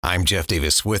I'm Jeff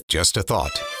Davis with Just a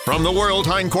Thought. From the world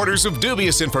hindquarters of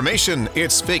dubious information,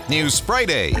 it's Fake News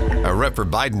Friday. A rep for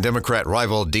Biden Democrat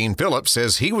rival Dean Phillips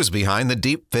says he was behind the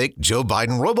deep-fake Joe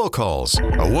Biden robocalls.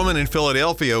 A woman in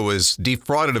Philadelphia was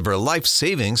defrauded of her life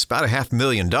savings, about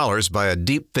 $500,000, by a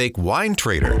deep-fake wine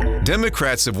trader.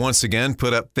 Democrats have once again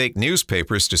put up fake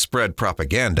newspapers to spread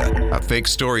propaganda. A fake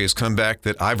story has come back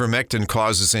that ivermectin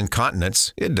causes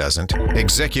incontinence. It doesn't.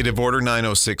 Executive Order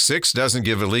 9066 doesn't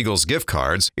give illegals gift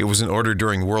cards. It was an order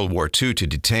during World War II to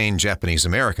detain Japanese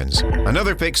Americans.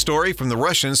 Another fake story from the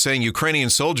Russians saying Ukrainian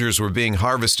soldiers were being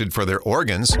harvested for their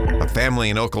organs. A family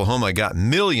in Oklahoma got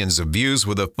millions of views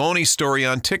with a phony story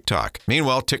on TikTok.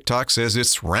 Meanwhile, TikTok says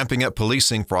it's ramping up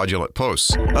policing fraudulent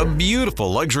posts. A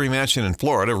beautiful luxury mansion in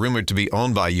Florida, rumored to be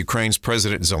owned by Ukraine's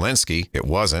President Zelensky, it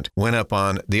wasn't, went up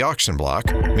on the auction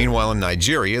block. Meanwhile, in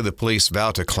Nigeria, the police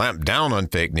vow to clamp down on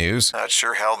fake news. Not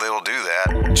sure how they'll do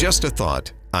that. Just a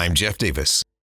thought. I'm Jeff Davis.